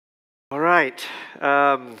All right,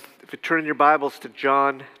 if you turn in your Bibles to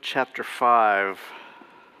John chapter 5.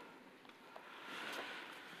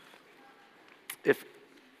 If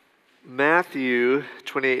Matthew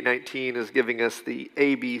 28:19 is giving us the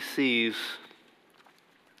ABCs,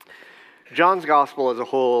 John's gospel as a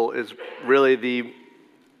whole is really the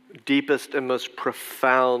deepest and most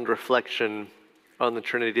profound reflection on the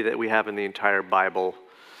Trinity that we have in the entire Bible.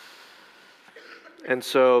 And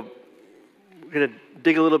so we're going to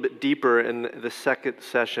dig a little bit deeper in the second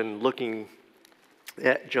session, looking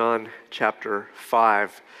at John chapter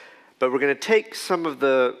 5. But we're going to take some of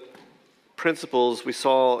the principles we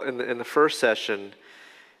saw in the first session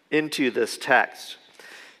into this text.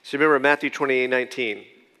 So remember Matthew 28:19,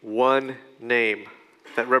 one name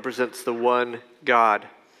that represents the one God.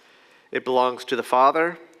 It belongs to the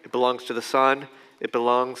Father, it belongs to the Son, it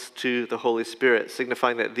belongs to the Holy Spirit,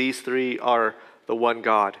 signifying that these three are the one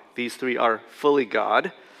God. These three are fully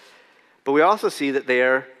God, but we also see that they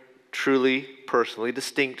are truly, personally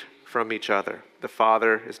distinct from each other. The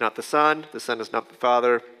Father is not the Son is not the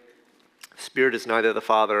Father, the Spirit is neither the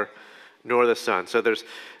Father nor the Son. So there's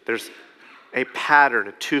a pattern,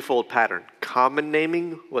 a twofold pattern. Common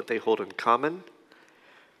naming, what they hold in common.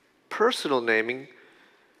 Personal naming,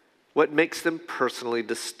 what makes them personally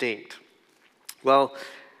distinct. Well,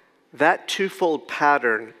 that twofold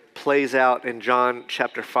pattern plays out in John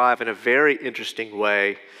chapter 5 in a very interesting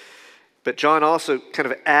way. But John also kind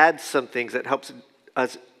of adds some things that helps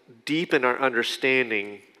us deepen our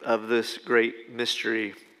understanding of this great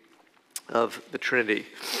mystery of the Trinity.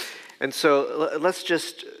 And so let's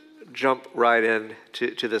just jump right in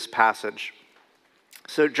to this passage.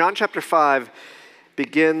 So John chapter 5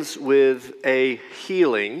 begins with a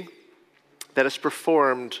healing that is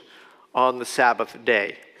performed on the Sabbath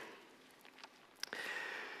day.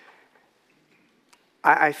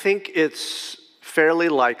 I think it's fairly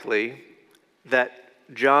likely that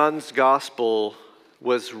John's gospel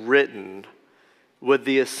was written with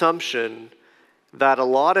the assumption that a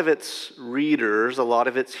lot of its readers, a lot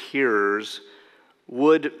of its hearers,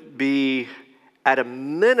 would be, at a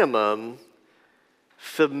minimum,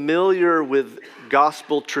 familiar with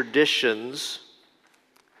gospel traditions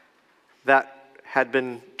that had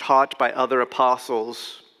been taught by other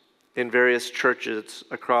apostles in various churches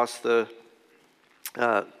across the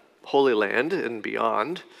Holy Land and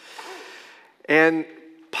beyond, and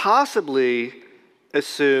possibly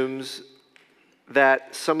assumes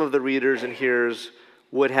that some of the readers and hearers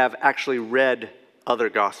would have actually read other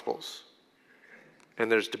gospels. And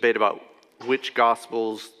there's debate about which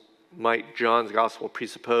gospels might John's gospel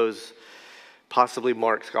presuppose, possibly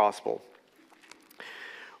Mark's gospel.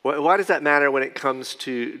 Why does that matter when it comes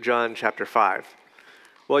to John chapter 5?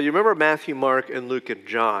 Well, you remember Matthew, Mark, and Luke, and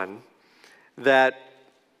John, that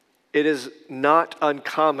it is not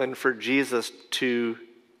uncommon for Jesus to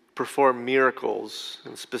perform miracles,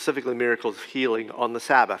 and specifically miracles of healing, on the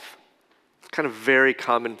Sabbath. It's kind of a very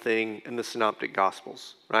common thing in the Synoptic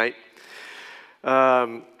Gospels, right?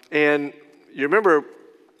 And you remember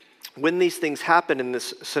when these things happen in the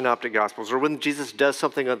Synoptic Gospels, or when Jesus does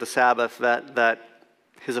something on the Sabbath that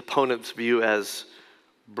his opponents view as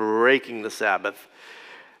breaking the Sabbath,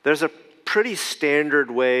 there's a pretty standard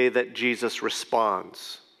way that Jesus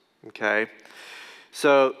responds, okay?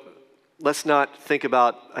 So let's not think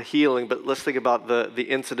about a healing, but let's think about the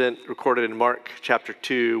incident recorded in Mark chapter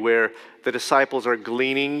 2 where the disciples are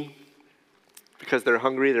gleaning because they're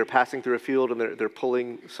hungry. They're passing through a field and they're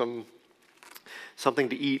pulling something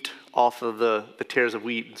to eat off of the tares of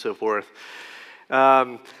wheat and so forth.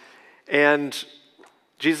 And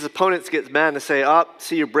Jesus' opponents get mad and say,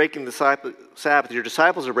 see, you're breaking the Sabbath. Your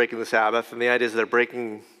disciples are breaking the Sabbath. And the idea is they're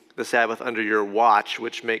breaking the Sabbath under your watch,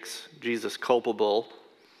 which makes Jesus culpable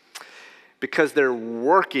because they're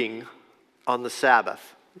working on the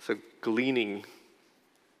Sabbath. So gleaning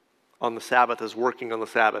on the Sabbath is working on the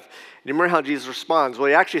Sabbath. And you remember how Jesus responds? Well,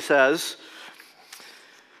 he actually says,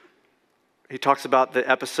 he talks about the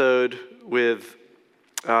episode with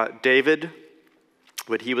David,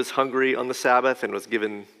 when he was hungry on the Sabbath and was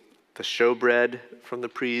given the showbread from the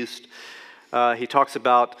priest. He talks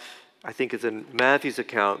about, I think it's in Matthew's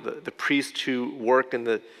account, the priests who work in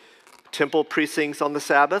the temple precincts on the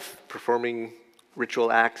Sabbath, performing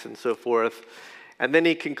ritual acts and so forth. And then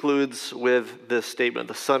he concludes with this statement,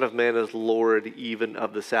 the Son of Man is Lord even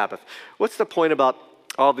of the Sabbath. What's the point about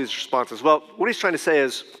all these responses? Well, what he's trying to say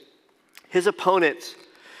is his opponents,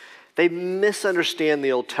 they misunderstand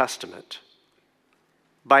the Old Testament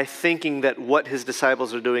by thinking that what his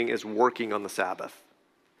disciples are doing is working on the Sabbath.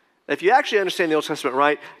 If you actually understand the Old Testament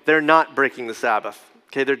right, they're not breaking the Sabbath.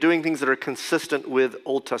 Okay, they're doing things that are consistent with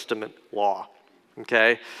Old Testament law.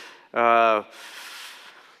 Okay, Other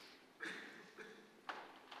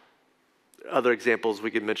examples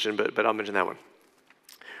we could mention, but I'll mention that one.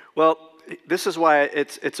 Well, this is why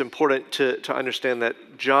it's important to understand that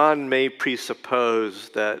John may presuppose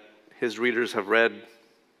that his readers have read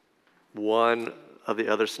one of the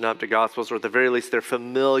other synoptic gospels, or at the very least they're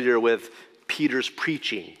familiar with Peter's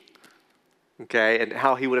preaching, okay, and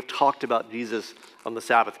how he would have talked about Jesus on the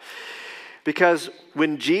Sabbath. Because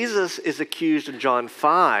when Jesus is accused in John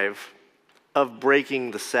 5 of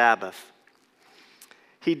breaking the Sabbath,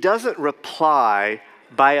 he doesn't reply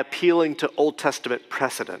by appealing to Old Testament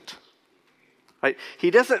precedent. Right?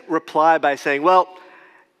 He doesn't reply by saying, well,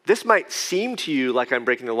 this might seem to you like I'm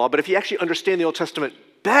breaking the law, but if you actually understand the Old Testament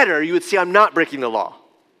better, you would see I'm not breaking the law.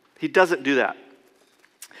 He doesn't do that.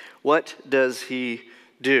 What does he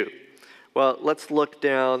do? Well, let's look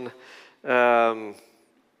down into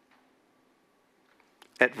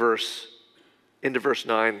verse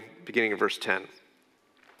 9, beginning of verse 10.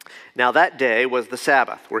 Now that day was the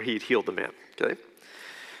Sabbath where he'd healed the man. Okay?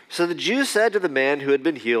 So the Jews said to the man who had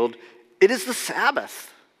been healed, "It is the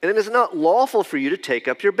Sabbath, and it is not lawful for you to take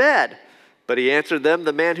up your bed." But he answered them,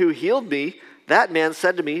 "The man who healed me, that man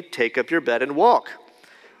said to me, 'Take up your bed and walk.'"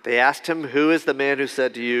 They asked him, "Who is the man who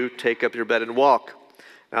said to you, 'Take up your bed and walk'?"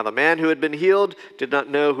 Now the man who had been healed did not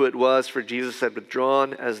know who it was, for Jesus had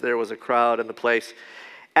withdrawn, as there was a crowd in the place.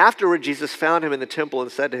 Afterward, Jesus found him in the temple and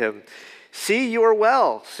said to him, "See, you are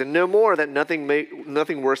well. Sin no more, that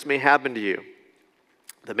nothing worse may happen to you."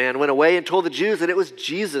 The man went away and told the Jews that it was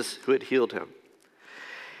Jesus who had healed him.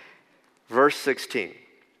 Verse 16.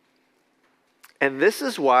 And this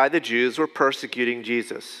is why the Jews were persecuting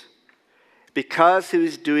Jesus, because he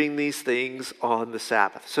was doing these things on the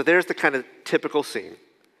Sabbath. So there's the kind of typical scene.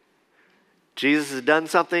 Jesus has done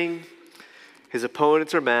something, his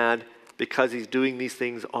opponents are mad because he's doing these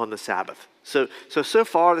things on the Sabbath. So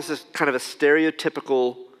far, this is kind of a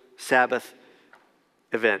stereotypical Sabbath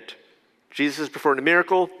event. Jesus has performed a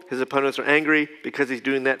miracle. His opponents are angry because he's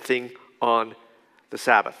doing that thing on the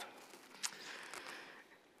Sabbath.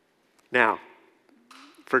 Now,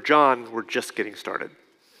 for John, we're just getting started.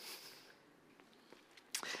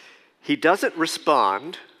 He doesn't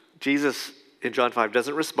respond, Jesus in John 5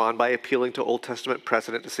 doesn't respond by appealing to Old Testament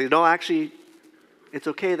precedent to say, no, actually, it's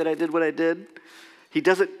okay that I did what I did. He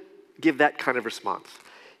doesn't give that kind of response.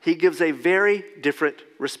 He gives a very different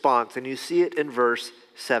response, and you see it in verse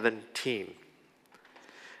 17.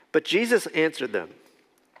 But Jesus answered them,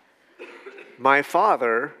 "My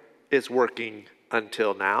Father is working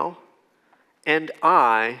until now, and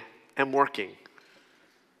I am working."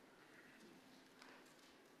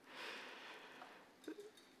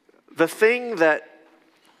 The thing that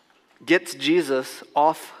gets Jesus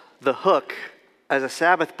off the hook as a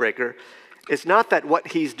Sabbath breaker is not that what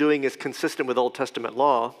he's doing is consistent with Old Testament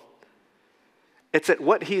law. It's that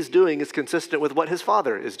what he's doing is consistent with what his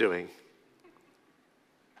Father is doing,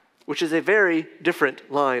 which is a very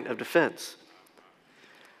different line of defense.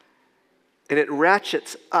 And it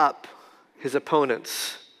ratchets up his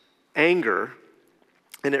opponent's anger,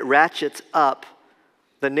 and it ratchets up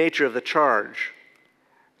the nature of the charge.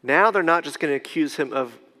 Now they're not just going to accuse him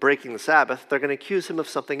of breaking the Sabbath, they're going to accuse him of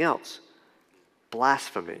something else.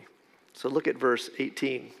 Blasphemy. So look at verse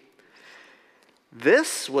 18.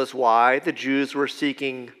 This was why the Jews were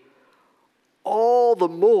seeking all the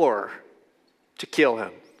more to kill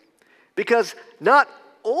him. Because not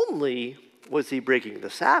only was he breaking the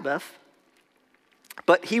Sabbath,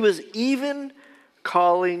 but he was even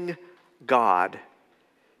calling God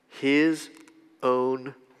his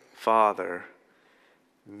own Father,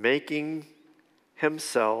 making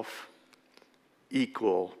himself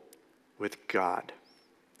equal with God.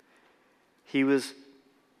 He was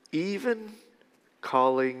even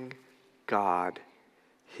calling God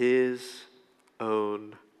his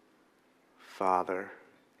own Father.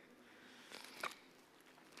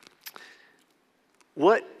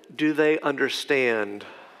 What do they understand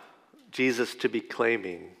Jesus to be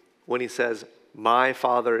claiming when he says, "My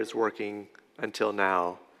Father is working until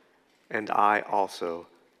now, and I also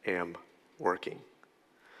am working"?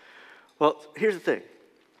 Well, here's the thing.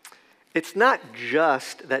 It's not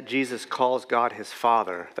just that Jesus calls God his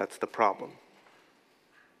Father that's the problem.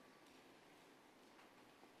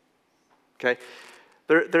 Okay?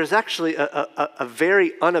 There's actually a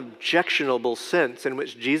very unobjectionable sense in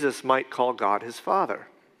which Jesus might call God his Father.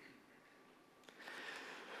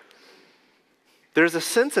 There's a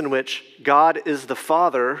sense in which God is the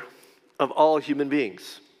Father of all human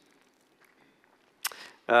beings.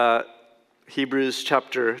 Hebrews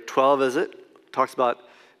chapter 12, is it? Talks about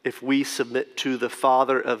if we submit to the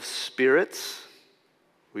Father of spirits,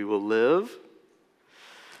 we will live.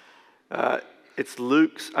 It's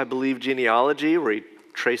Luke's, I believe, genealogy, where he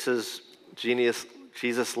traces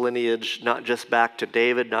Jesus' lineage not just back to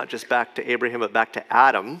David, not just back to Abraham, but back to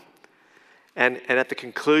Adam. And at the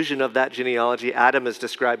conclusion of that genealogy, Adam is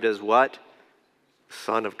described as what?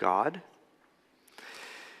 Son of God.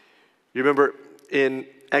 You remember in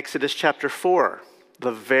Exodus chapter 4,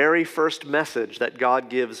 the very first message that God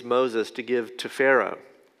gives Moses to give to Pharaoh.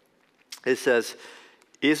 It says,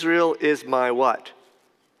 Israel is my what?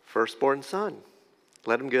 Firstborn son.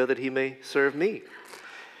 Let him go that he may serve me.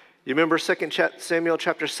 You remember 2 Samuel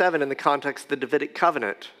chapter 7 in the context of the Davidic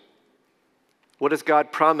covenant. What does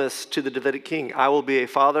God promise to the Davidic king? I will be a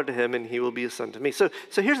father to him and he will be a son to me. So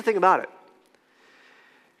here's the thing about it.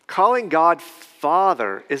 Calling God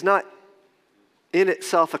Father is not in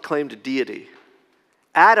itself a claim to deity.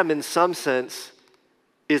 Adam, in some sense,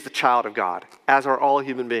 is the child of God, as are all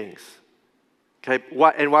human beings. Okay,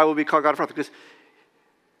 why would we call God Father? Because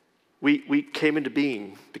we came into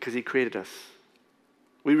being because he created us.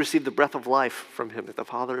 We received the breath of life from him, the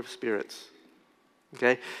Father of spirits.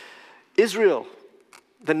 Okay? Israel,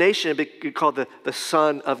 the nation, would be called the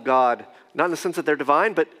Son of God. Not in the sense that they're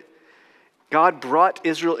divine, but God brought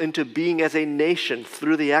Israel into being as a nation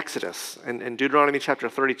through the Exodus. And Deuteronomy chapter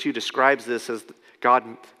 32 describes this as God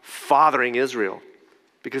fathering Israel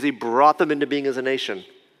because he brought them into being as a nation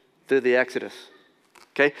through the Exodus.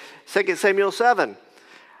 Okay? 2 Samuel 7.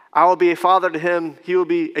 I will be a father to him, he will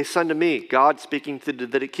be a son to me. God speaking to the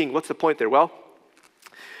Davidic king. What's the point there? Well,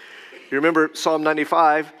 you remember Psalm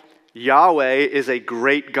 95. Yahweh is a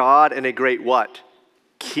great God and a great what?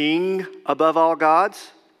 King above all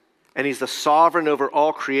gods. And he's the sovereign over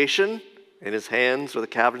all creation. In his hands are the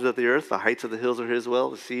caverns of the earth. The heights of the hills are his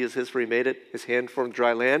will. The sea is his, for he made it. His hand formed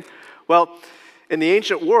dry land. Well, in the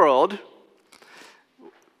ancient world,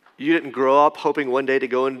 you didn't grow up hoping one day to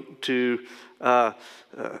go into, to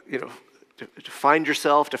find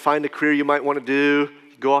yourself, to find the career you might want to do,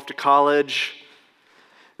 go off to college.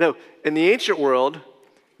 No, in the ancient world,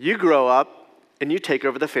 you grow up and you take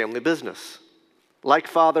over the family business. Like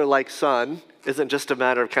father, like son, isn't just a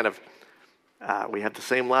matter of kind of, we have the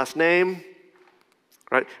same last name,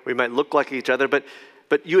 right? We might look like each other, but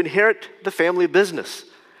you inherit the family business.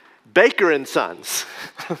 Baker and sons,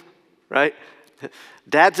 right?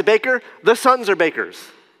 Dad's a baker, the sons are bakers.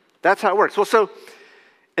 That's how it works. Well, so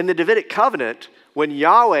in the Davidic covenant, when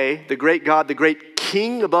Yahweh, the great God, the great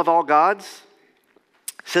king above all gods,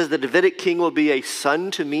 says the Davidic king will be a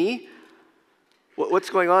son to me, what's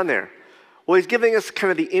going on there? Well, he's giving us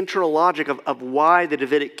kind of the internal logic of why the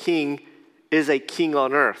Davidic king is a king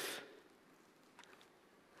on earth.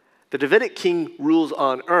 The Davidic king rules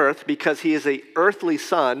on earth because he is an earthly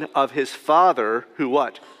son of his father who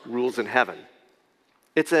what? Rules in heaven.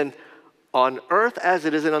 It's an on earth as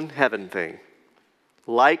it is an on heaven thing.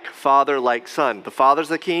 Like father, like son. The father's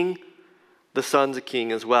the king, the son's a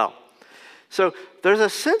king as well. So there's a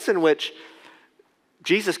sense in which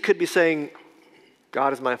Jesus could be saying,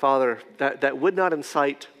 God is my father, that would not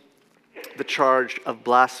incite the charge of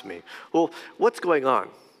blasphemy. Well, what's going on?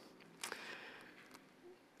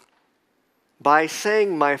 By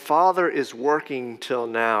saying my father is working till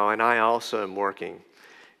now and I also am working,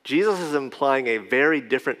 Jesus is implying a very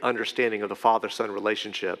different understanding of the father-son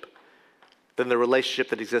relationship than the relationship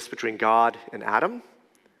that exists between God and Adam,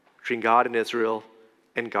 between God and Israel,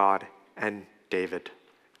 and God and David.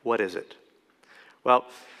 What is it? Well,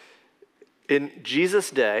 in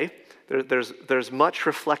Jesus' day, there's much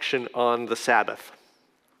reflection on the Sabbath.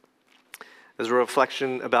 There's a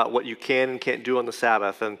reflection about what you can and can't do on the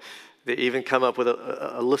Sabbath, and they even come up with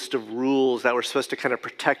a list of rules that were supposed to kind of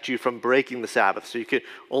protect you from breaking the Sabbath. So you could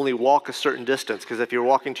only walk a certain distance, because if you're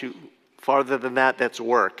walking too farther than that, that's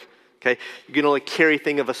work. Okay, you can only carry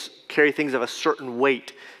things of a certain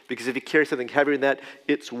weight, because if you carry something heavier than that,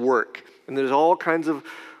 it's work. And there's all kinds of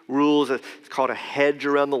rules. It's called a hedge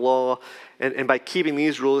around the law. And by keeping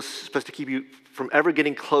these rules, it's supposed to keep you from ever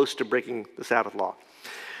getting close to breaking the Sabbath law.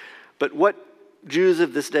 But what Jews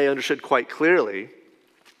of this day understood quite clearly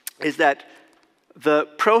is that the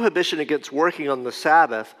prohibition against working on the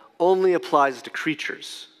Sabbath only applies to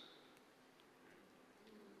creatures.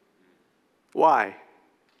 Why?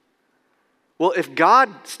 Well, if God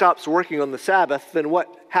stops working on the Sabbath, then what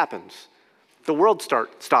happens? The world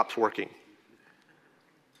stops working.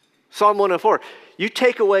 Psalm 104, you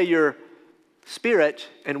take away your spirit,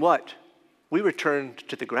 and what? We return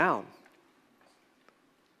to the ground.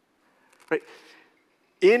 Right?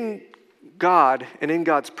 In God and in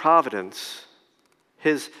God's providence,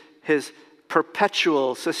 his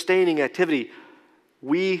perpetual sustaining activity,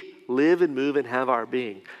 we live and move and have our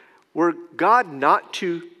being. Were God not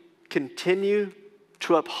to continue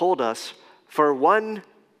to uphold us for 1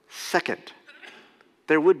 second,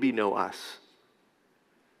 there would be no us.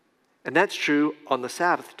 And that's true on the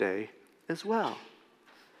Sabbath day as well.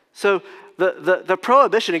 So the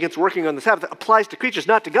prohibition against working on the Sabbath applies to creatures,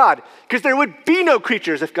 not to God, because there would be no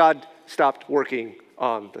creatures if God stopped working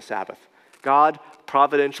on the Sabbath. God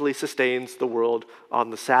providentially sustains the world on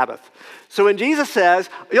the Sabbath. So when Jesus says,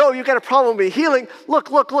 yo, you got a problem with healing, look,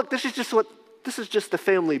 this is just the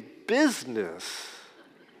family business.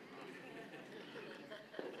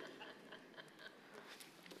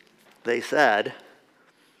 They said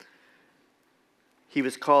he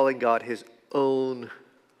was calling God his own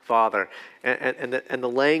Father. And the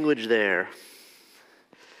language there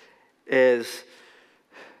is,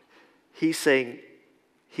 he's saying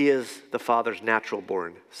he is the Father's natural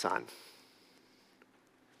born son.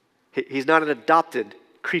 He's not an adopted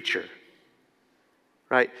creature,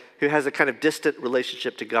 right? Who has a kind of distant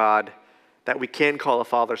relationship to God that we can call a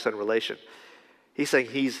father-son relation. He's saying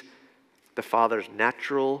he's the Father's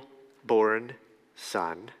natural born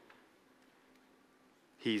son.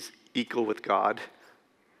 He's equal with God.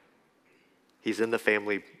 He's in the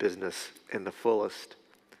family business in the fullest,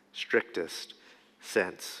 strictest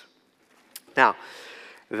sense. Now,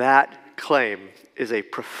 that claim is a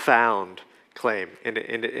profound claim, and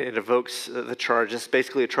it evokes the charge. It's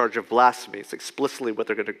basically a charge of blasphemy. It's explicitly what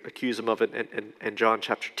they're going to accuse him of in John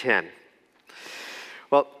chapter 10.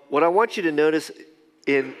 Well, what I want you to notice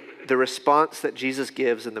in the response that Jesus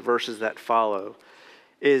gives in the verses that follow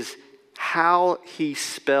is how he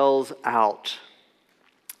spells out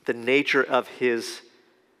the nature of his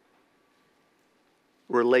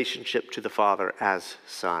relationship to the Father as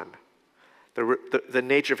Son. The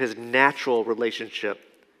nature of his natural relationship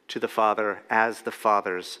to the Father as the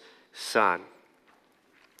Father's Son.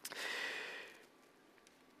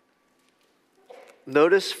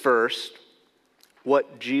 Notice first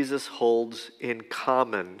what Jesus holds in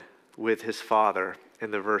common with his Father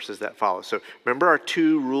in the verses that follow. So remember our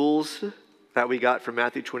 2 rules that we got from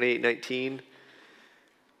Matthew 28:19?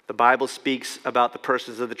 The Bible speaks about the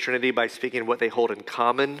persons of the Trinity by speaking what they hold in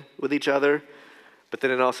common with each other, but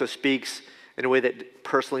then it also speaks in a way that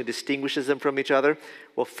personally distinguishes them from each other.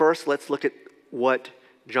 Well, first, let's look at what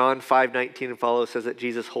John 5:19 and follow says that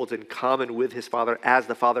Jesus holds in common with his Father as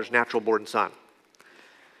the Father's natural born Son.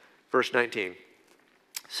 Verse 19.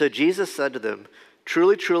 So Jesus said to them,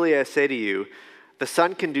 "Truly, truly, I say to you, the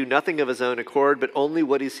Son can do nothing of his own accord, but only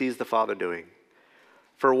what he sees the Father doing.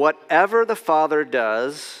 For whatever the Father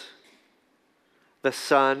does, the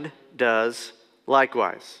Son does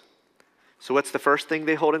likewise." So what's the first thing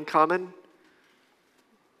they hold in common?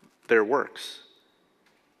 Their works.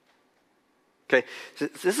 Okay, so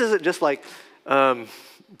this isn't just like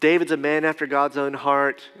David's a man after God's own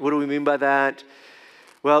heart. What do we mean by that?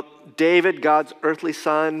 Well, David, God's earthly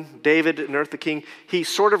son, David, an earthly king, he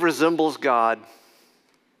sort of resembles God.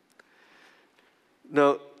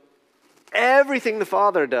 No, everything the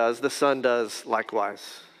Father does, the Son does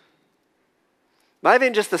likewise. Not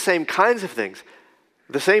even just the same kinds of things,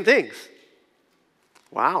 the same things.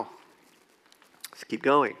 Wow. Let's keep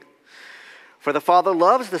going. For the Father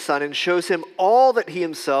loves the Son and shows him all that he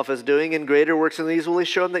himself is doing, and greater works than these will he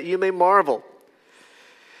show him, that you may marvel.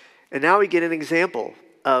 And now we get an example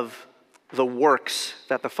of the works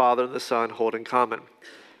that the Father and the Son hold in common.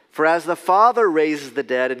 For as the Father raises the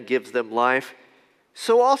dead and gives them life,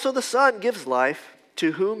 so also the Son gives life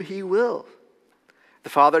to whom he will.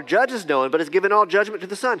 The Father judges no one, but has given all judgment to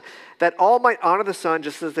the Son, that all might honor the Son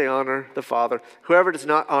just as they honor the Father. Whoever does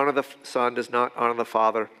not honor the Son does not honor the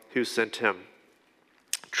Father who sent him.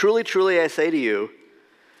 Truly, truly, I say to you,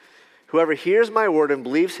 whoever hears my word and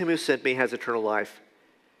believes him who sent me has eternal life.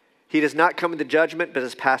 He does not come into judgment, but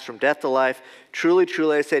has passed from death to life. Truly,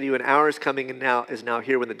 truly, I say to you, an hour is coming and now is now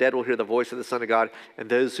here when the dead will hear the voice of the Son of God, and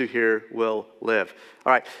those who hear will live.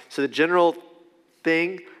 All right, so the general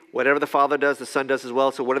thing, whatever the Father does, the Son does as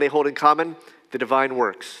well. So what do they hold in common? The divine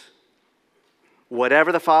works.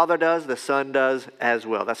 Whatever the Father does, the Son does as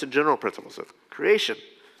well. That's a general principle. So creation,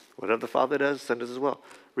 whatever the Father does, the Son does as well.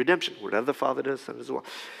 Redemption, whatever the Father does, the Son does as well.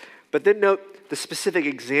 But then note the specific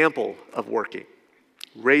example of working.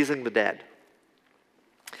 Raising the dead.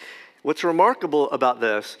 What's remarkable about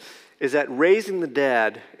this is that raising the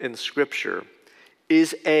dead in Scripture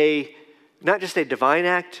is not just a divine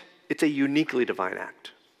act, it's a uniquely divine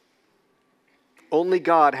act. Only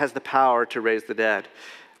God has the power to raise the dead.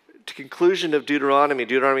 To conclusion of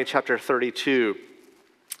Deuteronomy chapter 32,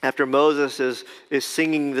 after Moses is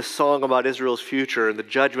singing this song about Israel's future and the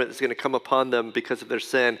judgment that's going to come upon them because of their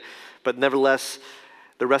sin, but nevertheless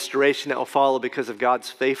the restoration that will follow because of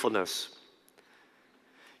God's faithfulness.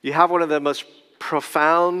 You have one of the most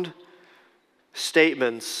profound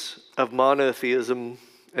statements of monotheism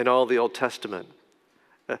in all the Old Testament.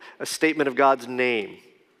 A statement of God's name.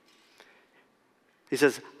 He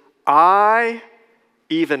says, I,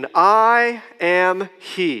 even I am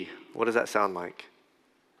He. What does that sound like?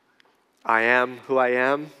 I am who I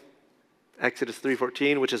am. Exodus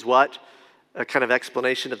 3:14, which is what? A kind of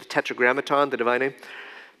explanation of the tetragrammaton, the divine name.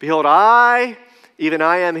 Behold, I, even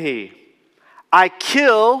I am He. I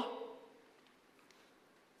kill,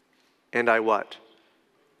 and I what?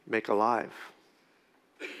 Make alive.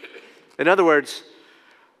 In other words,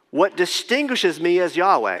 what distinguishes me as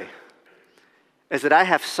Yahweh is that I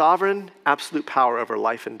have sovereign, absolute power over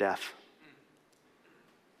life and death.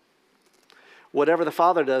 Whatever the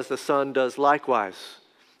Father does, the Son does likewise.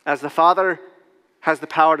 As the Father has the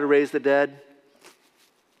power to raise the dead,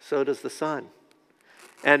 so does the Son.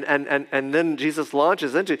 And then Jesus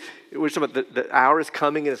launches into, we're talking about the hour is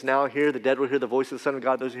coming and is now here. The dead will hear the voice of the Son of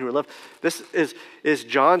God, those who are loved. This is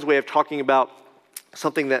John's way of talking about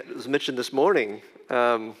something that was mentioned this morning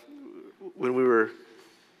when we were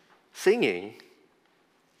singing,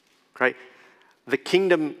 right? The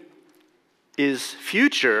kingdom is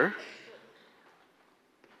future,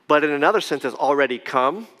 but in another sense has already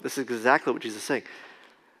come. This is exactly what Jesus is saying.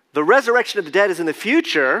 The resurrection of the dead is in the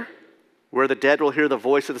future, where the dead will hear the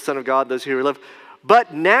voice of the Son of God, those who live.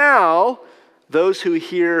 But now, those who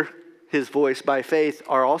hear his voice by faith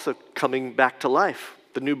are also coming back to life,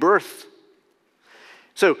 the new birth.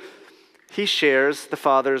 So, he shares the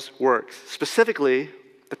Father's works, specifically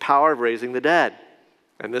the power of raising the dead.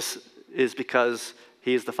 And this is because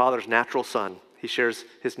he is the Father's natural Son. He shares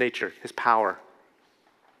his nature, his power.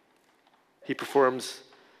 He performs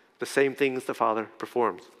the same things the Father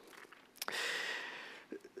performs.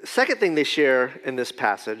 Second thing they share in this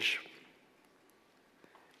passage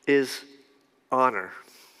is honor.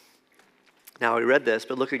 Now, we read this,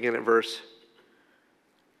 but look again at verse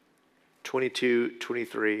 22,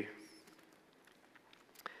 23.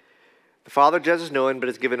 The Father judges no one, but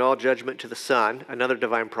has given all judgment to the Son, another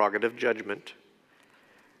divine prerogative, judgment.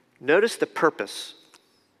 Notice the purpose,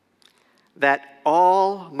 that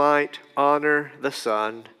all might honor the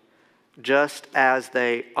Son just as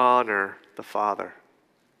they honor the Father.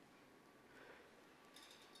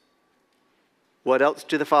 What else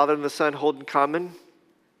do the Father and the Son hold in common?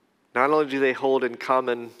 Not only do they hold in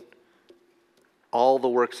common all the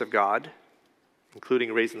works of God,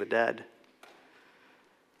 including raising the dead,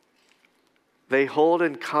 they hold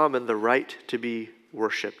in common the right to be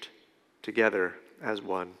worshiped together as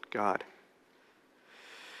one God.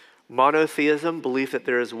 Monotheism, belief that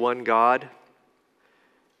there is one God.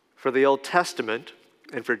 For the Old Testament,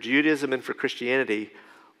 and for Judaism and for Christianity,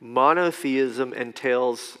 monotheism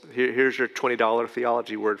entails, here's your $20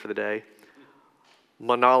 theology word for the day,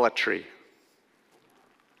 monolatry.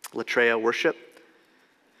 Latreia, worship.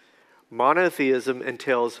 Monotheism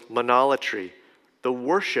entails monolatry, the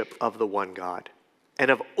worship of the one God, and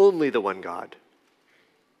of only the one God.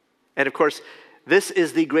 And of course, this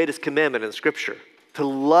is the greatest commandment in Scripture, to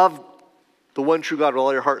love the one true God with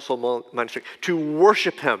all your heart, soul, mind, and strength, to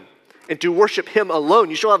worship him, and to worship him alone.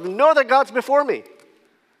 You shall have no other gods before me.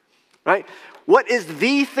 Right? What is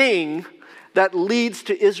the thing that leads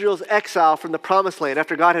to Israel's exile from the promised land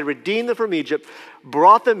after God had redeemed them from Egypt,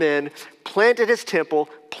 brought them in, planted his temple,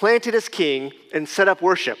 planted his king, and set up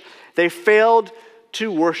worship? They failed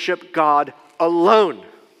to worship God alone.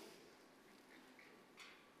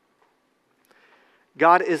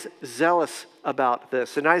 God is zealous about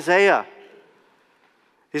this. In Isaiah,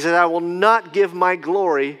 he says, I will not give my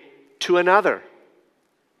glory to another.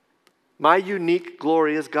 My unique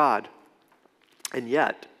glory is God. And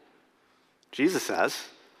yet, Jesus says,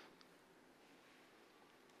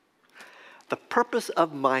 the purpose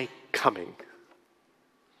of my coming,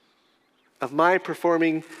 of my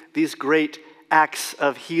performing these great acts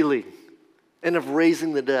of healing and of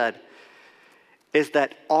raising the dead, is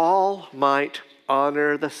that all might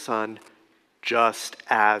honor the Son just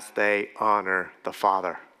as they honor the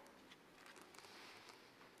Father.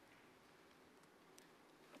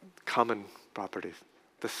 Common properties.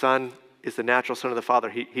 The Son is the natural Son of the Father.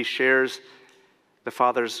 He shares the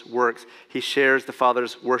Father's works. He shares the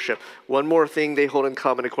Father's worship. One more thing they hold in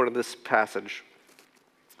common according to this passage.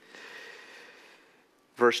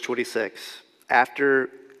 Verse 26. After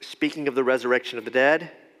speaking of the resurrection of the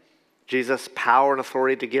dead, Jesus' power and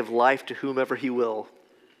authority to give life to whomever he will,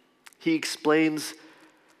 he explains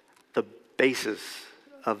the basis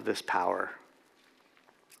of this power.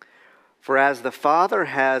 For as the Father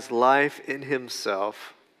has life in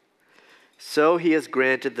himself, so he has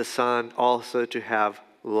granted the Son also to have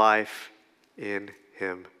life in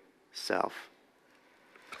himself.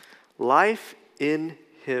 life in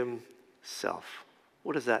himself.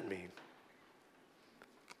 What does that mean?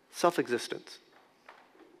 Self-existence.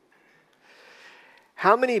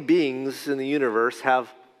 How many beings in the universe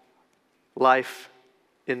have life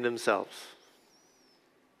in themselves?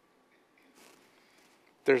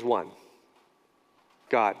 There's one.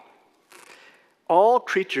 God. All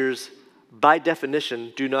creatures, by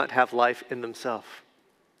definition, do not have life in themselves.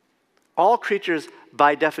 All creatures,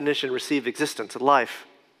 by definition, receive existence and life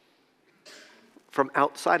from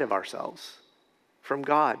outside of ourselves, from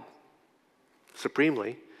God,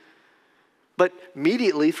 supremely, but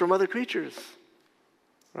mediately from other creatures,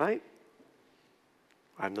 right?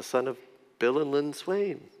 I'm the son of Bill and Lynn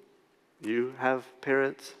Swain. You have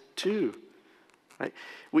parents too, right?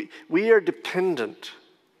 We are dependent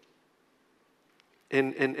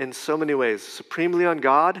in so many ways, supremely on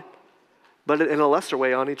God, but in a lesser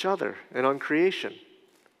way on each other and on creation,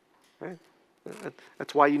 right?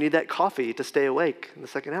 That's why you need that coffee to stay awake in the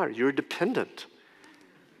second hour. You're dependent.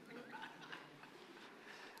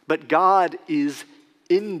 But God is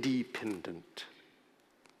independent.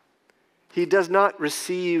 He does not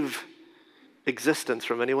receive existence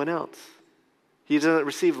from anyone else. He doesn't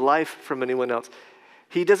receive life from anyone else.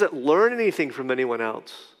 He doesn't learn anything from anyone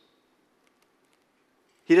else.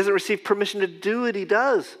 He doesn't receive permission to do what he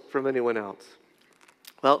does from anyone else.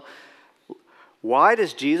 Well, why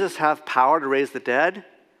does Jesus have power to raise the dead?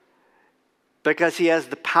 Because he has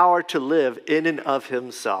the power to live in and of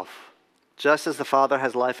himself. Just as the Father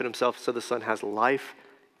has life in himself, so the Son has life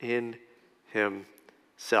in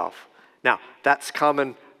himself. Now, that's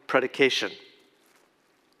common predication,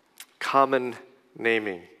 common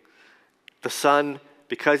naming. The Son,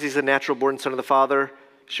 because he's a natural-born Son of the Father,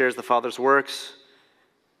 shares the Father's works,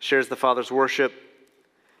 shares the Father's worship,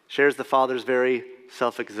 shares the Father's very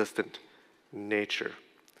self-existent nature.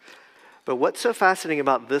 But what's so fascinating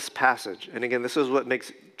about this passage, and again, this is what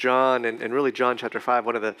makes John, and really John chapter 5,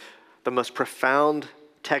 one of the most profound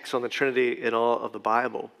texts on the Trinity in all of the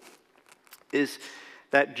Bible, is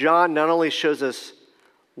that John not only shows us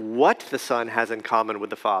what the Son has in common with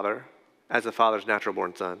the Father, as the Father's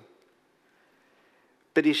natural-born Son,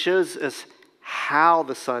 but he shows us how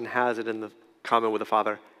the Son has it in common with the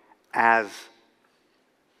Father as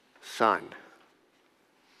Son.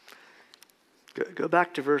 Go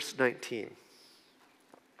back to verse 19.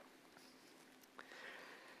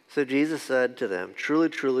 So Jesus said to them, "Truly,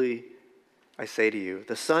 truly, I say to you,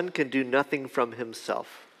 the Son can do nothing from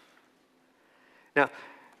himself." Now,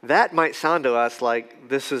 that might sound to us like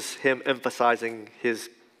this is him emphasizing his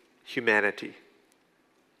humanity,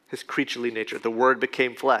 his creaturely nature. The Word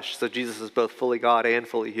became flesh, so Jesus is both fully God and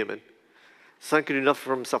fully human. The Son can do nothing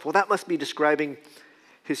from himself. Well, that must be describing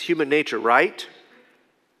his human nature, right?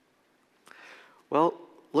 Well,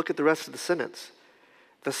 look at the rest of the sentence.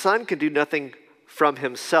 The Son can do nothing from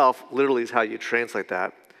himself, literally is how you translate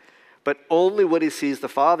that, but only what he sees the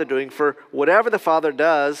Father doing. For whatever the Father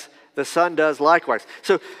does, the Son does likewise.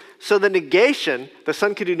 So the negation, the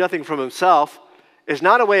Son can do nothing from himself, is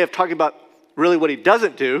not a way of talking about really what he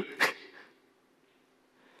doesn't do.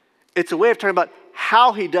 It's a way of talking about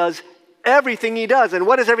how he does everything he does. And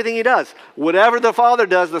what is everything he does? Whatever the Father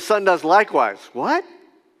does, the Son does likewise. What?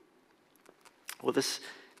 Well, this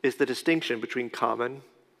is the distinction between common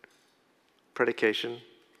predication,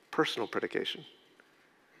 personal predication.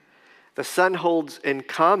 The Son holds in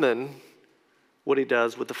common what he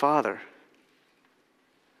does with the Father.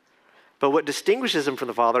 But what distinguishes him from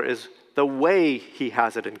the Father is the way he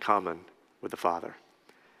has it in common with the Father.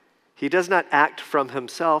 He does not act from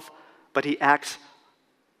himself, but he acts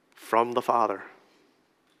from the Father.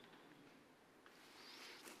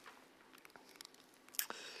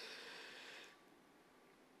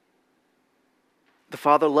 The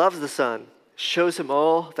Father loves the Son, shows him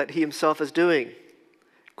all that he himself is doing.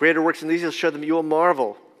 Greater works than these will show them, you will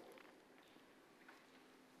marvel.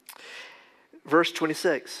 Verse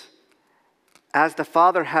 26. As the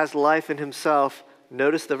Father has life in himself,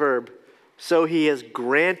 notice the verb, so he has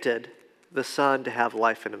granted the Son to have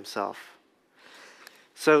life in himself.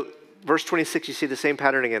 So, verse 26, you see the same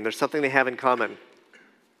pattern again. There's something they have in common.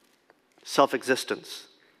 Self-existence.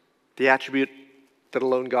 The attribute that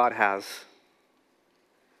alone God has.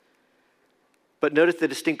 But notice the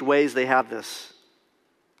distinct ways they have this.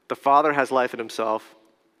 The Father has life in himself.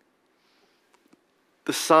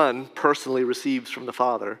 The Son personally receives from the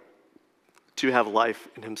Father to have life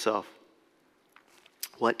in himself.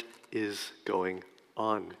 What is going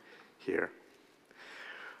on here?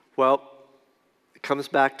 Well, it comes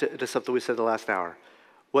back to something we said the last hour.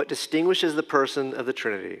 What distinguishes the person of the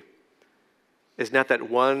Trinity is not that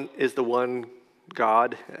one is the one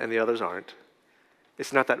God and the others aren't.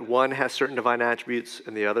 It's not that one has certain divine attributes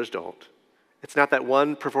and the others don't. It's not that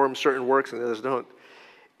one performs certain works and the others don't.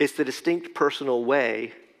 It's the distinct personal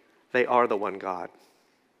way they are the one God.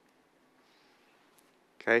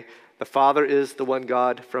 Okay? The Father is the one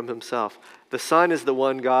God from himself. The Son is the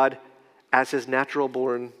one God as his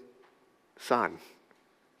natural-born Son,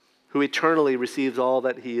 who eternally receives all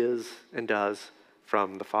that he is and does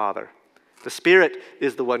from the Father. The Spirit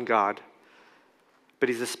is the one God, but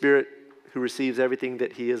he's the Spirit who receives everything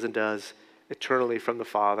that he is and does eternally from the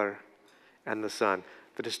Father and the Son.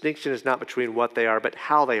 The distinction is not between what they are, but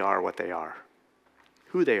how they are what they are,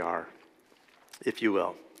 who they are, if you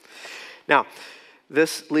will. Now,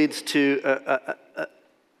 this leads to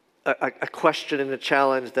a question and a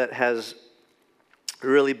challenge that has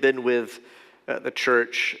really been with the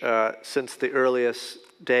church since the earliest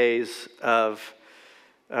days of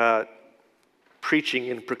preaching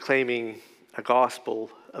and proclaiming a gospel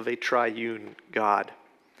of a triune God.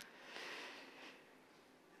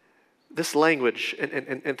 This language,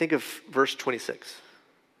 and think of verse 26,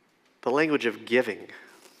 the language of giving.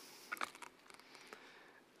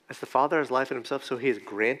 As the Father has life in himself, so he has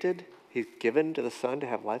granted, he's given to the Son to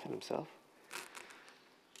have life in himself.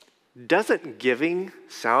 Doesn't giving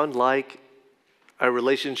sound like a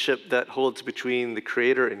relationship that holds between the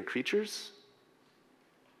Creator and creatures?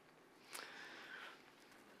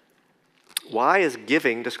 Why is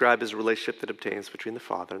giving described as a relationship that obtains between the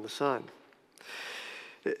Father and the Son?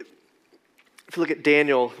 If you look at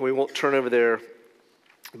Daniel, we won't turn over there,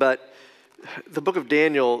 but the book of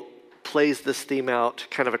Daniel plays this theme out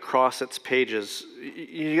kind of across its pages.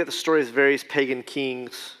 You get the stories of various pagan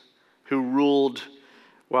kings who ruled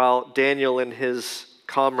while Daniel and his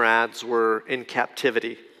comrades were in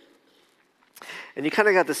captivity. And you kind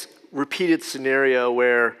of got this repeated scenario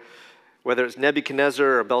where, whether it's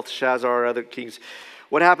Nebuchadnezzar or Belteshazzar or other kings,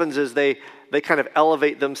 what happens is they kind of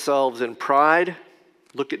elevate themselves in pride.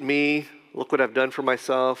 Look at me, look what I've done for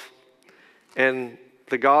myself. And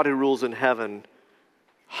the God who rules in heaven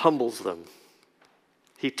humbles them.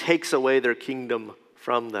 He takes away their kingdom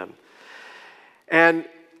from them. And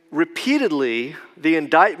repeatedly, the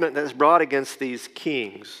indictment that's brought against these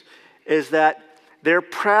kings is that their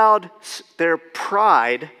pride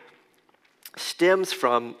stems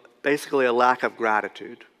from basically a lack of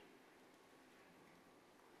gratitude.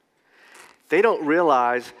 They don't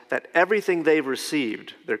realize that everything they've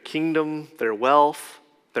received, their kingdom, their wealth,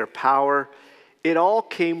 their power, it all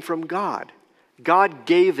came from God. God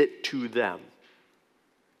gave it to them.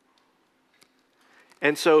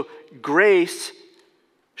 And so grace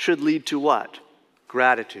should lead to what?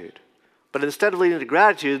 Gratitude. But instead of leading to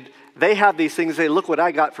gratitude, they have these things, they look what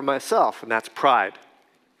I got for myself, and that's pride.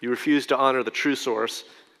 You refuse to honor the true source,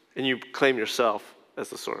 and you claim yourself as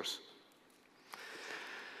the source.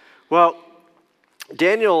 Well,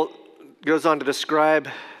 Daniel goes on to describe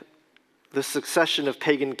the succession of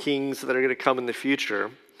pagan kings that are going to come in the future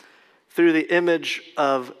through the image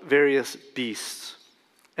of various beasts.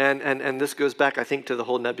 And this goes back, I think, to the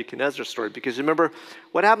whole Nebuchadnezzar story. Because remember,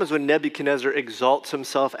 what happens when Nebuchadnezzar exalts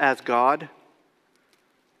himself as God?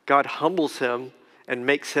 God humbles him and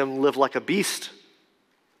makes him live like a beast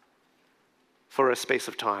for a space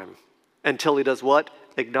of time. Until he does what?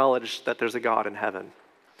 Acknowledge that there's a God in heaven.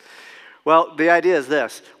 Well, the idea is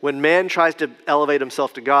this. When man tries to elevate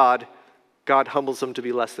himself to God, God humbles him to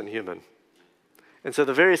be less than human. And so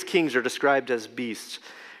the various kings are described as beasts.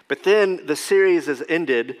 But then the series is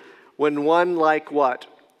ended when one like what?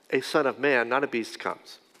 A son of man, not a beast,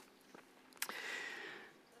 comes.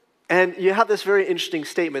 And you have this very interesting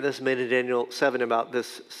statement that's made in Daniel 7 about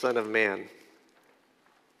this son of man.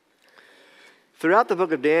 Throughout the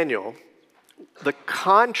book of Daniel, the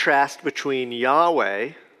contrast between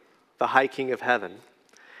Yahweh, the high king of heaven,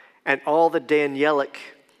 and all the Danielic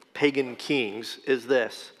pagan kings is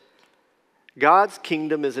this. God's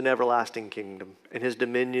kingdom is an everlasting kingdom, and his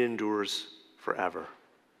dominion endures forever.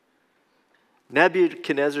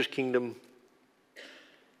 Nebuchadnezzar's kingdom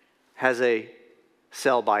has a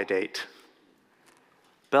sell-by date.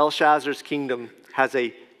 Belshazzar's kingdom has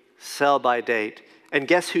a sell-by date. And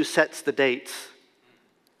guess who sets the dates?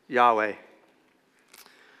 Yahweh.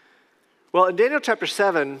 Well, in Daniel chapter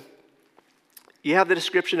 7, you have the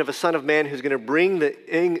description of a son of man who's going to bring the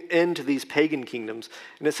end to these pagan kingdoms.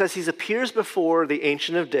 And it says he appears before the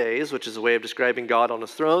Ancient of Days, which is a way of describing God on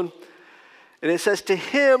his throne. And it says to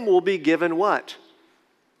him will be given what?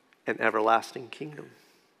 An everlasting kingdom.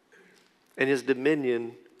 And his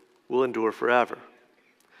dominion will endure forever.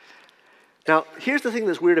 Now, here's the thing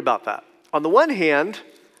that's weird about that. On the one hand,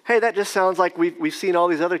 hey, that just sounds like we've seen all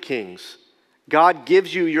these other kings. God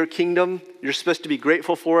gives you your kingdom. You're supposed to be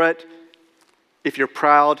grateful for it. If you're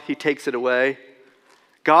proud, he takes it away.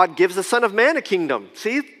 God gives the Son of Man a kingdom.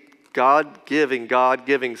 See? God giving.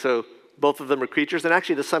 So both of them are creatures. And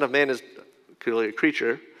actually the Son of Man is clearly a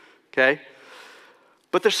creature. Okay?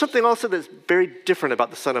 But there's something also that's very different about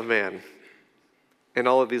the Son of Man and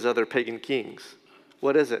all of these other pagan kings.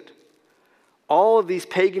 What is it? All of these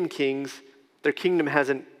pagan kings, their kingdom has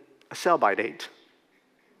a sell-by date.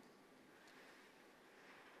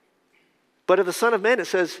 But of the Son of Man, it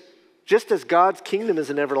says, just as God's kingdom is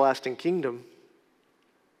an everlasting kingdom,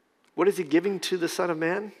 what is he giving to the Son of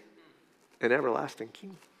Man? An everlasting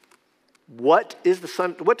kingdom. What does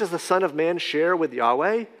the Son of Man share with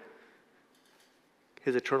Yahweh?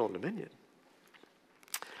 His eternal dominion.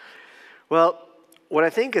 Well, what I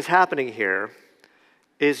think is happening here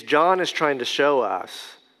is John is trying to show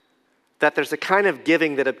us that there's a kind of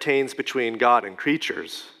giving that obtains between God and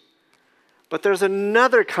creatures. But there's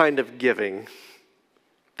another kind of giving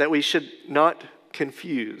that we should not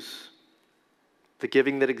confuse. The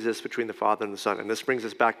giving that exists between the Father and the Son. And this brings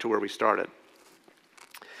us back to where we started.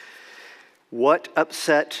 What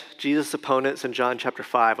upset Jesus' opponents in John chapter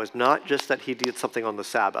 5 was not just that he did something on the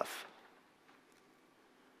Sabbath,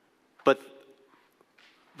 but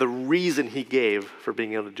the reason he gave for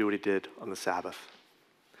being able to do what he did on the Sabbath.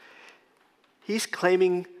 He's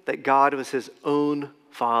claiming that God was his own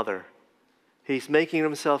Father. He's making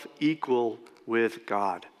himself equal with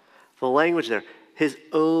God. The language there, his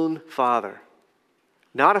own Father.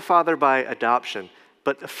 Not a father by adoption,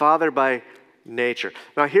 but a father by nature.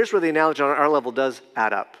 Now, here's where the analogy on our level does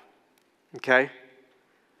add up. Okay?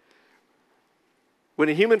 When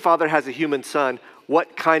a human father has a human son,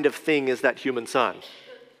 what kind of thing is that human son?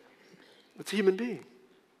 It's a human being.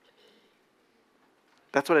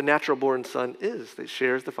 That's what a natural-born son is. That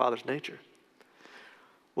shares the father's nature.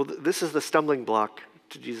 Well, this is the stumbling block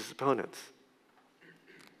to Jesus' opponents.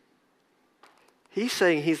 He's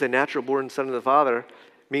saying he's the natural-born son of the Father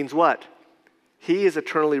means what? He is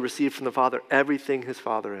eternally received from the Father everything his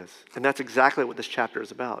Father is. And that's exactly what this chapter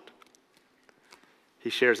is about. He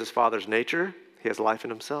shares his Father's nature. He has life in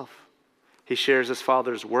himself. He shares his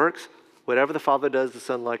Father's works. Whatever the Father does, the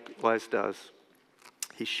Son likewise does.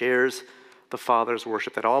 He shares the Father's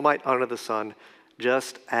worship, that all might honor the Son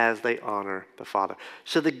just as they honor the Father.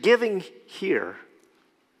 So the giving here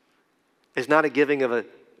is not a giving of a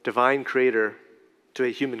divine creator to a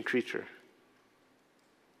human creature.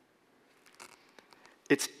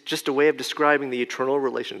 It's just a way of describing the eternal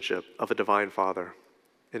relationship of a divine Father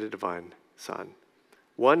and a divine Son.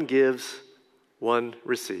 One gives, one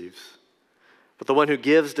receives. But the one who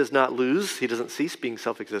gives does not lose. He doesn't cease being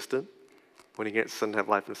self-existent when he gets the Son to have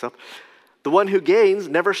life in himself. The one who gains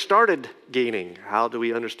never started gaining. How do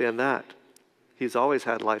we understand that? He's always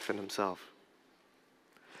had life in himself.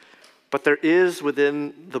 But there is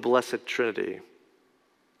within the Blessed Trinity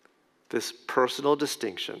this personal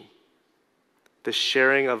distinction, this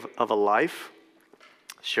sharing of a life,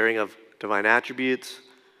 sharing of divine attributes,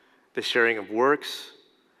 the sharing of works,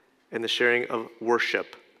 and the sharing of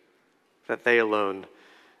worship that they alone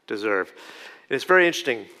deserve. And it's very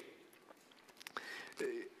interesting.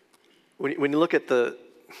 When you look at the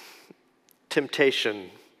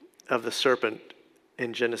temptation of the serpent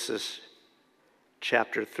in Genesis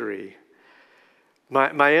chapter 3,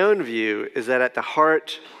 my own view is that at the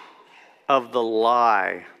heart of the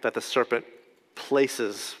lie that the serpent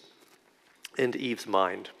places into Eve's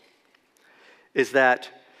mind is that,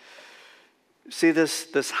 see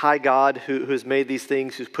this high God who's made these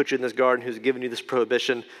things, who's put you in this garden, who's given you this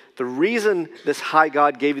prohibition. The reason this high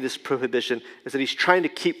God gave you this prohibition is that he's trying to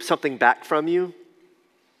keep something back from you.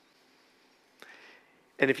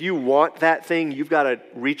 And if you want that thing, you've got to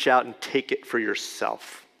reach out and take it for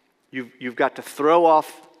yourself. You've got to throw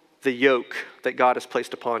off the yoke that God has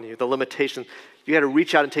placed upon you, the limitation. You got to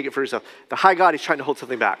reach out and take it for yourself. The high God, he's trying to hold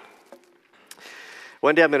something back.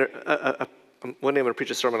 One day I'm going to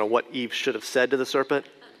preach a sermon on what Eve should have said to the serpent.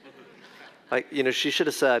 She should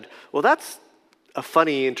have said, well, that's a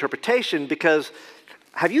funny interpretation because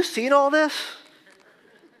have you seen all this?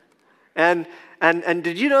 And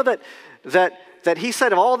did you know that he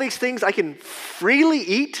said of all these things I can freely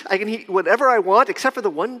eat? I can eat whatever I want except for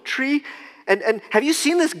the one tree. And have you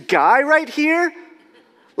seen this guy right here?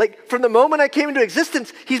 Like from the moment I came into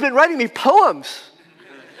existence, he's been writing me poems.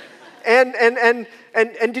 And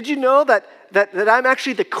did you know that I'm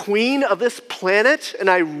actually the queen of this planet and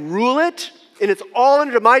I rule it and it's all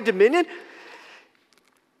under my dominion?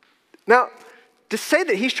 Now, to say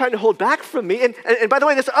that he's trying to hold back from me, and by the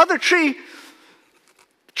way, this other tree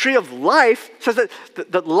of life, says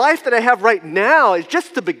that the life that I have right now is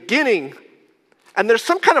just the beginning. And there's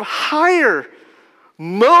some kind of higher,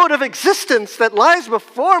 mode of existence that lies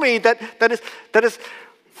before me that is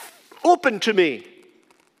open to me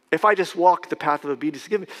if I just walk the path of obedience.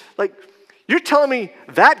 Give me, like, you're telling me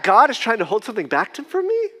that God is trying to hold something back from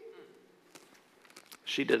me?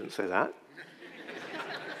 She didn't say that.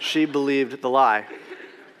 She believed the lie.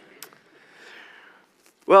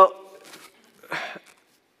 Well,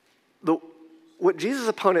 what Jesus'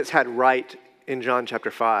 opponents had right in John chapter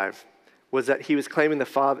 5 was that he was claiming the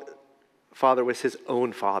Father was his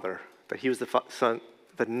own Father, that he was the Son,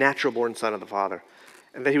 the natural-born Son of the Father,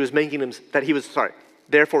 and that he was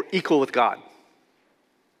therefore equal with God.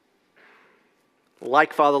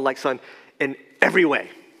 Like Father, like Son, in every way.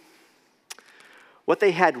 What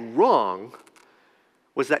they had wrong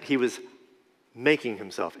was that he was making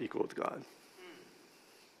himself equal with God.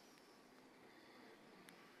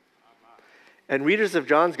 And readers of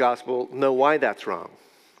John's gospel know why that's wrong.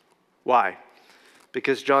 Why?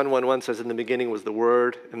 Because John 1:1 says, in the beginning was the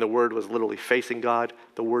Word, and the Word was literally facing God.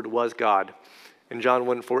 The Word was God. And John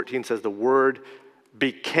 1:14 says the Word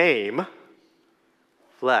became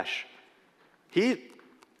flesh. He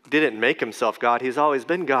didn't make himself God. He's always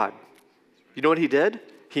been God. You know what he did?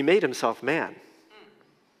 He made himself man.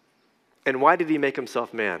 And why did he make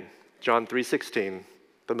himself man? John 3:16,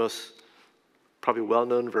 the most probably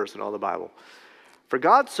well-known verse in all the Bible. For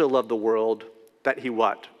God so loved the world that he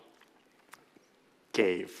what?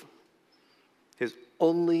 Gave his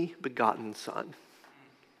only begotten Son,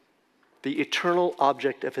 the eternal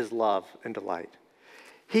object of his love and delight.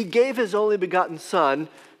 He gave his only begotten Son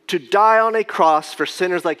to die on a cross for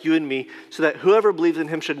sinners like you and me, so that whoever believes in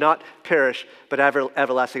him should not perish, but have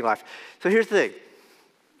everlasting life. So here's the thing.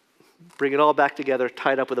 Bring it all back together,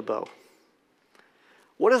 tied up with a bow.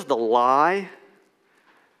 What is the lie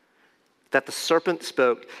that the serpent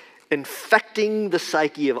spoke, infecting the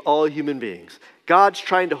psyche of all human beings? God's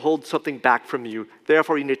trying to hold something back from you.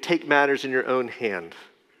 Therefore, you need to take matters in your own hand.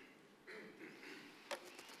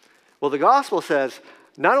 Well, the gospel says,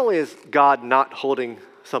 not only is God not holding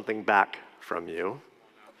something back from you,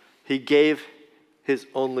 he gave his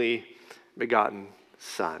only begotten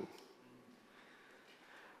Son.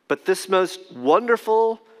 But this most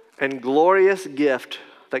wonderful and glorious gift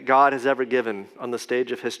that God has ever given on the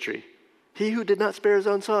stage of history, he who did not spare his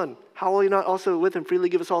own Son, how will he not also with him freely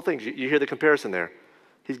give us all things? You hear the comparison there.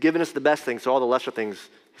 He's given us the best things, so all the lesser things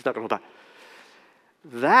he's not going to hold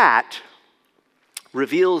back. That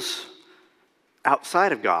reveals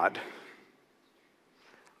outside of God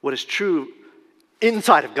what is true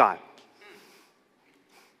inside of God.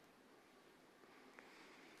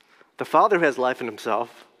 The Father who has life in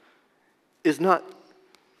himself is not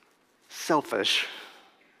selfish,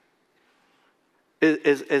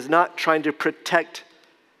 is not trying to protect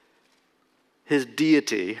his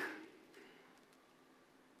deity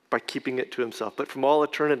by keeping it to himself. But from all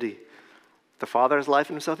eternity, the Father has life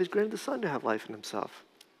in himself. He's granted the Son to have life in himself.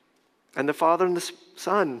 And the Father and the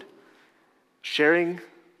Son sharing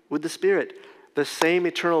with the Spirit the same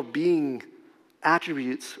eternal being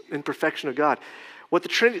attributes and perfection of God. What the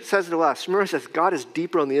Trinity says to us, remember it says God is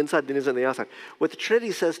deeper on the inside than he is on the outside. What the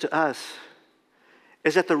Trinity says to us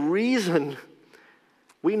is that the reason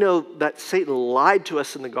we know that Satan lied to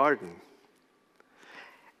us in the garden,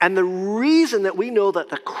 and the reason that we know that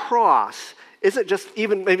the cross isn't just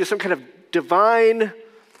even maybe some kind of divine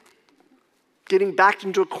getting backed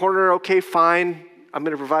into a corner, okay, fine, I'm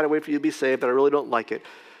going to provide a way for you to be saved, but I really don't like it.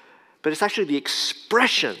 But it's actually the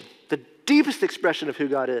expression, the deepest expression of who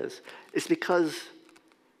God is. It's because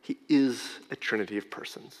he is a Trinity of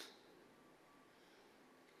persons.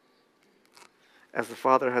 As the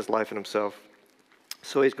Father has life in himself,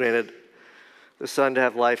 so he's granted the Son to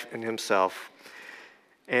have life in himself.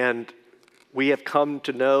 And we have come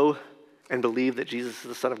to know and believe that Jesus is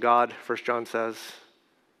the Son of God, 1 John says.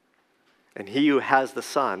 And he who has the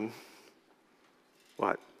Son,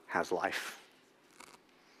 what? Has life.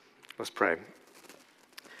 Let's pray.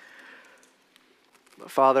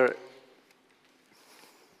 Father,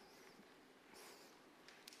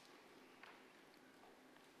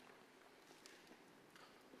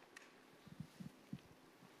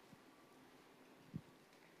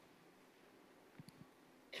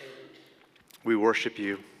 we worship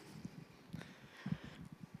you,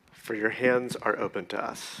 for your hands are open to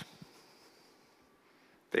us.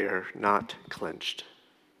 They are not clenched.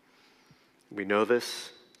 We know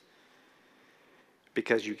this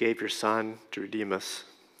because you gave your Son to redeem us.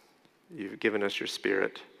 You've given us your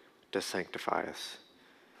Spirit to sanctify us.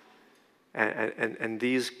 And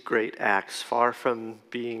these great acts, far from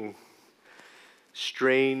being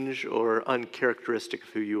strange or uncharacteristic of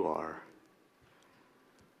who you are,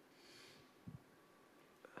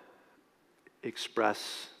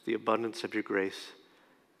 express the abundance of your grace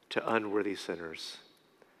to unworthy sinners,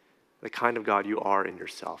 the kind of God you are in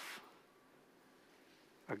yourself,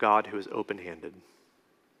 a God who is open-handed,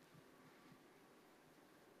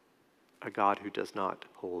 a God who does not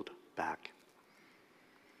hold back.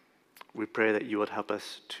 We pray that you would help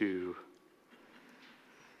us to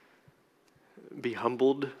be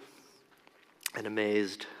humbled and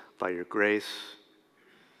amazed by your grace,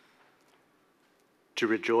 to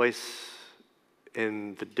rejoice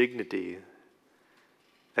in the dignity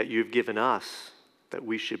that you've given us, that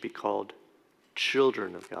we should be called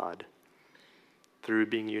children of God through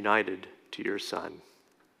being united to your Son.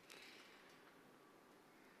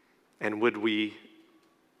 And would we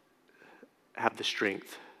have the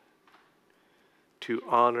strength to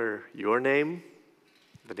honor your name,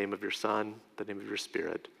 the name of your Son, the name of your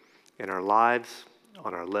Spirit, in our lives,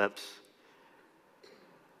 on our lips,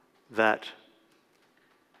 that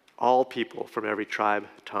all people from every tribe,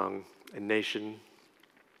 tongue, and nation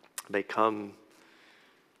may come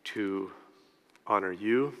to honor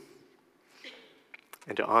you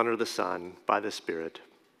and to honor the Son by the Spirit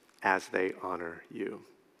as they honor you.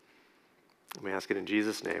 We ask it in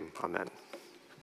Jesus' name. Amen.